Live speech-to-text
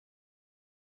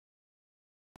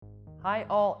Hi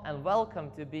all and welcome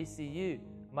to BCU.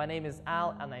 My name is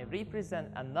Al and I represent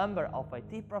a number of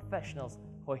IT professionals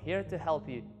who are here to help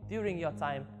you during your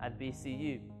time at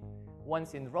BCU.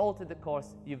 Once you enroll to the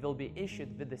course, you will be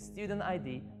issued with the student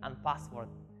ID and password.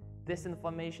 This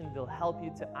information will help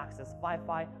you to access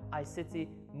Wi-Fi, iCity,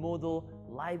 Moodle,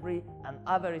 library and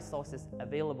other resources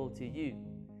available to you.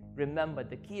 Remember,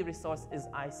 the key resource is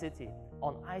iCity.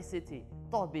 On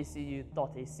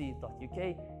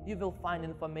iCity.bcu.ac.uk, you will find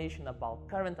information about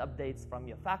current updates from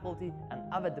your faculty and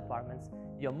other departments,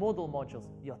 your Moodle modules,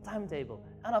 your timetable,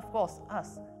 and of course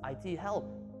us, IT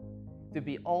Help. To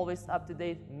be always up to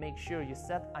date, make sure you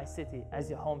set iCity as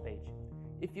your homepage.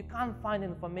 If you can't find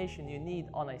information you need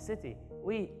on iCity,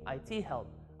 we, IT Help,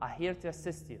 are here to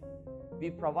assist you. We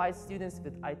provide students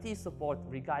with IT support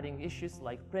regarding issues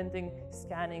like printing,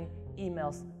 scanning,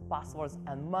 emails, passwords,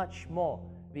 and much more.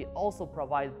 We also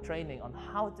provide training on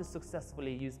how to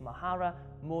successfully use Mahara,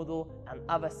 Moodle, and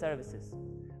other services.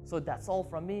 So that's all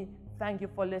from me. Thank you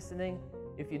for listening.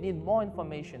 If you need more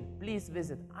information, please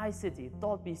visit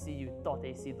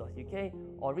iCity.bcu.ac.uk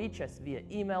or reach us via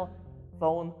email,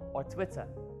 phone, or Twitter.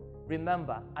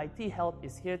 Remember, IT Help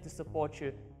is here to support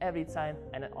you every time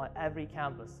and on every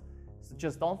campus. So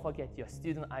just don't forget your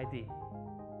student ID.